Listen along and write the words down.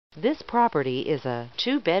This property is a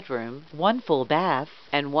 2-bedroom, 1 full bath,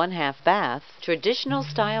 and 1 half bath, traditional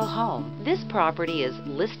style home. This property is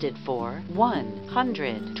listed for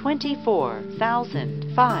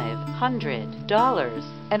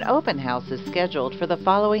 $124,500. An open house is scheduled for the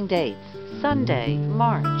following dates: Sunday,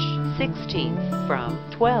 March 16th from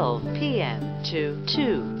 12 p.m. to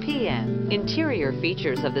 2 p.m. Interior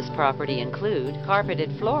features of this property include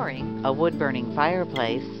carpeted flooring, a wood-burning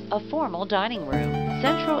fireplace, a formal dining room,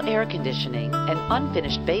 central air conditioning, an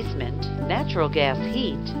unfinished basement, natural gas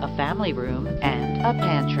heat, a family room, and a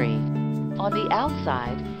pantry. On the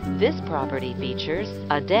outside, this property features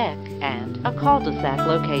a deck and a cul-de-sac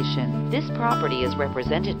location. This property is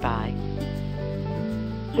represented by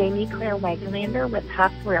Jamie Claire Wagelander with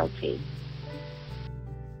HUFF Realty.